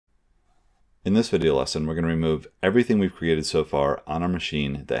In this video lesson, we're going to remove everything we've created so far on our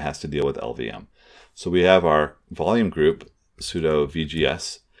machine that has to deal with LVM. So we have our volume group, sudo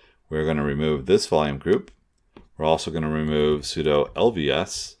vgs. We're going to remove this volume group. We're also going to remove sudo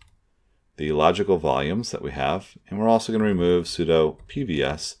lvs, the logical volumes that we have, and we're also going to remove sudo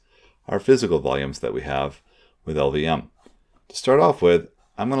pvs, our physical volumes that we have with LVM. To start off with,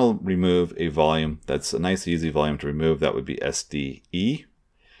 I'm going to remove a volume that's a nice easy volume to remove. That would be SDE.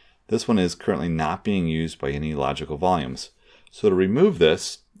 This one is currently not being used by any logical volumes. So to remove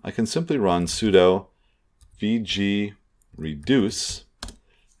this, I can simply run sudo vgreduce,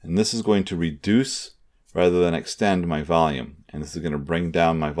 and this is going to reduce rather than extend my volume. And this is going to bring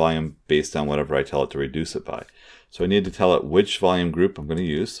down my volume based on whatever I tell it to reduce it by. So I need to tell it which volume group I'm going to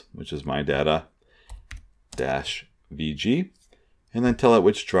use, which is mydata-vg, and then tell it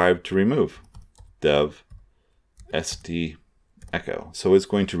which drive to remove, dev sd echo. So it's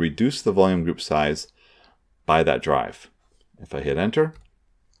going to reduce the volume group size by that drive. If I hit enter,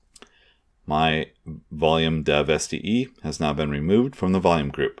 my volume dev SDE has now been removed from the volume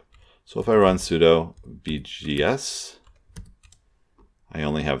group. So if I run sudo vgs, I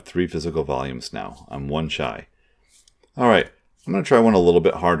only have 3 physical volumes now. I'm 1 shy. All right, I'm going to try one a little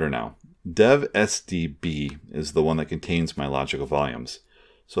bit harder now. Dev SDB is the one that contains my logical volumes.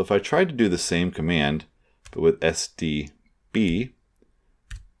 So if I try to do the same command, but with SDB,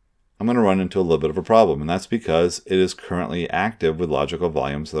 I'm going to run into a little bit of a problem, and that's because it is currently active with logical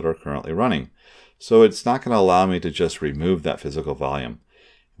volumes that are currently running. So it's not going to allow me to just remove that physical volume.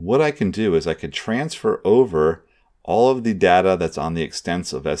 What I can do is I can transfer over all of the data that's on the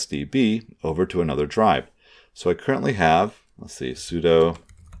extents of SDB over to another drive. So I currently have, let's see, sudo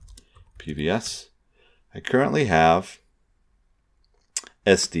pvs. I currently have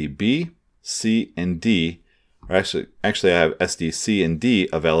SDB, C, and D. Or actually I have SDC and D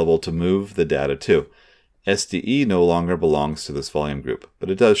available to move the data to. SDE no longer belongs to this volume group, but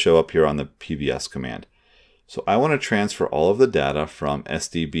it does show up here on the pvs command. So I want to transfer all of the data from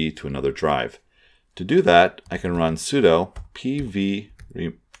SDB to another drive. To do that, I can run sudo pvmove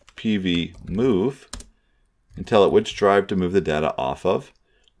and tell it which drive to move the data off of,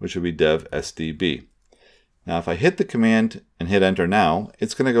 which would be dev SDB. Now if I hit the command and hit enter now,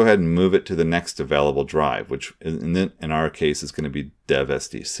 it's going to go ahead and move it to the next available drive, which in our case is going to be dev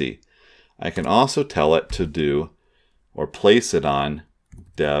SDC. I can also tell it to do or place it on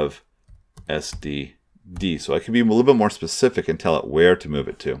dev SDD. So I can be a little bit more specific and tell it where to move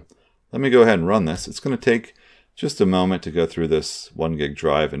it to. Let me go ahead and run this. It's going to take just a moment to go through this 1 gig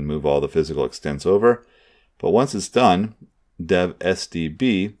drive and move all the physical extents over. But once it's done, dev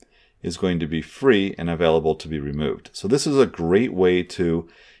SDB is going to be free and available to be removed. So this is a great way to,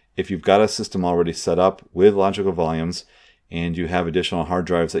 if you've got a system already set up with logical volumes and you have additional hard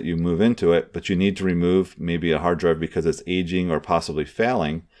drives that you move into it, but you need to remove maybe a hard drive because it's aging or possibly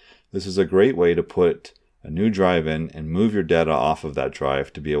failing, this is a great way to put a new drive in and move your data off of that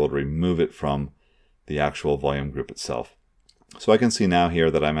drive to be able to remove it from the actual volume group itself. So I can see now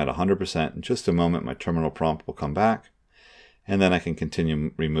here that I'm at 100%. In just a moment, my terminal prompt will come back, and then I can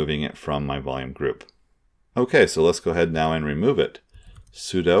continue removing it from my volume group. Okay, so let's go ahead now and remove it.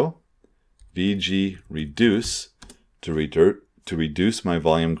 Sudo vgreduce to reduce my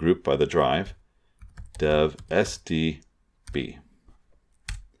volume group by the drive, dev SDB.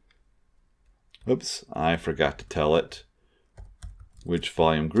 Oops, I forgot to tell it which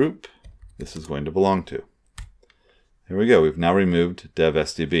volume group this is going to belong to. Here we go, we've now removed dev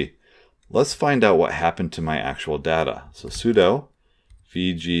SDB. Let's find out what happened to my actual data. So sudo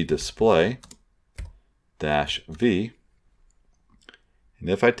vgdisplay -v, and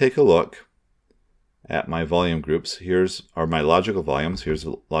if I take a look at my volume groups, here's are my logical volumes. Here's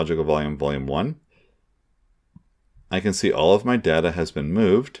logical volume volume 1. I can see all of my data has been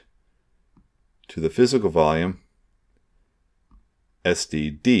moved to the physical volume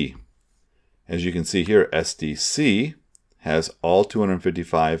SDD. As you can see here, SDC has all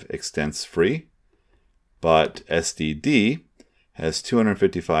 255 extents free, but SDD has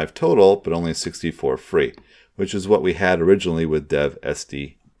 255 total, but only 64 free, which is what we had originally with dev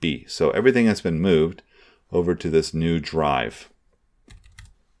SDB. So everything has been moved over to this new drive.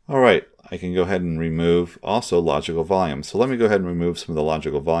 All right, I can go ahead and remove also logical volumes. So let me go ahead and remove some of the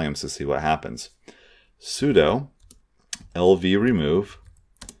logical volumes to see what happens. Sudo lvremove,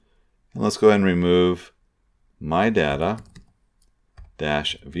 and let's go ahead and remove mydata-vg,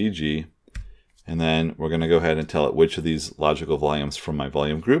 and then we're going to go ahead and tell it which of these logical volumes from my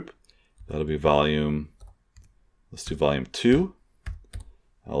volume group. That'll be volume, let's do volume 2,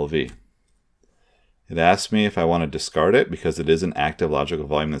 LV. It asks me if I want to discard it because it is an active logical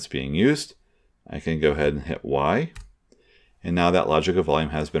volume that's being used. I can go ahead and hit Y. And now that logical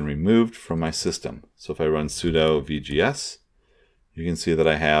volume has been removed from my system. So if I run sudo vgs, you can see that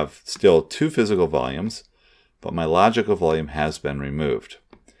I have still 2 physical volumes, but my logical volume has been removed.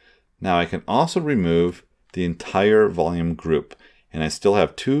 Now I can also remove the entire volume group. And I still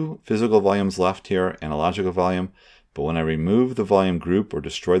have 2 physical volumes left here and a logical volume. But when I remove the volume group or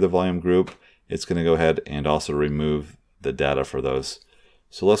destroy the volume group, it's going to go ahead and also remove the data for those.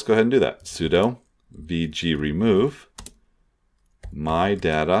 So let's go ahead and do that. Sudo vgremove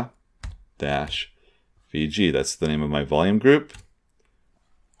mydata-vg. That's the name of my volume group.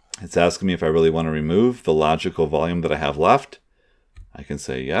 It's asking me if I really want to remove the logical volume that I have left. I can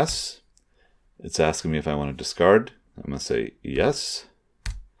say yes. It's asking me if I want to discard. I'm going to say yes.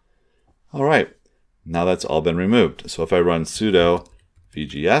 All right. Now that's all been removed. So if I run sudo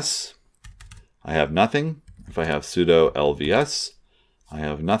vgs, I have nothing. If I have sudo lvs, I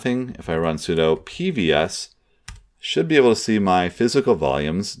have nothing. If I run sudo pvs, should be able to see my physical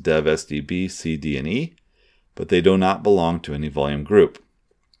volumes, dev, sdb, c, d, and e, but they do not belong to any volume group.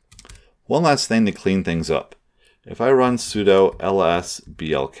 One last thing to clean things up. If I run sudo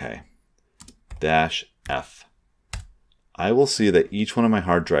lsblk -f, I will see that each one of my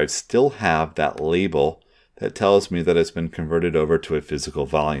hard drives still have that label that tells me that it's been converted over to a physical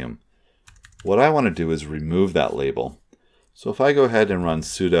volume. What I want to do is remove that label. So if I go ahead and run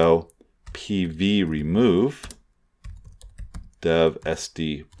sudo pvremove dev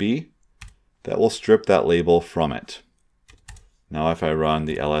sdb, that will strip that label from it. Now if I run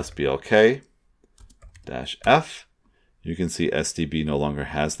the lsblk -f, you can see sdb no longer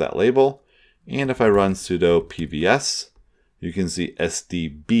has that label. And if I run sudo pvs, you can see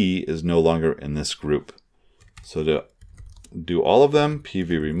sdb is no longer in this group. So to do all of them,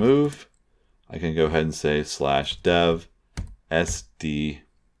 pvremove, I can go ahead and say /dev sd,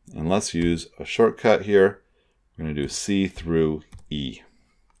 and let's use a shortcut here. We're going to do C through E.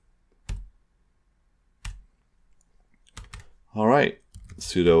 All right,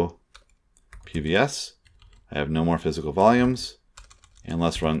 sudo pvs. I have no more physical volumes. And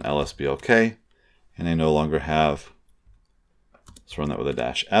let's run lsblk. And I no longer have, let's run that with a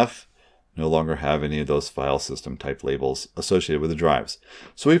 -f, no longer have any of those file system type labels associated with the drives.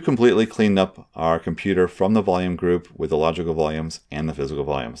 So we've completely cleaned up our computer from the volume group with the logical volumes and the physical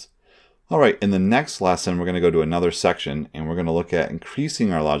volumes. All right, in the next lesson, we're going to go to another section and we're going to look at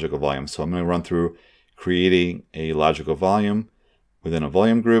increasing our logical volume. So I'm going to run through creating a logical volume within a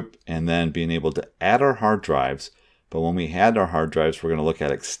volume group and then being able to add our hard drives. But when we add our hard drives, we're going to look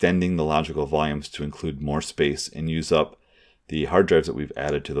at extending the logical volumes to include more space and use up the hard drives that we've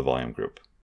added to the volume group.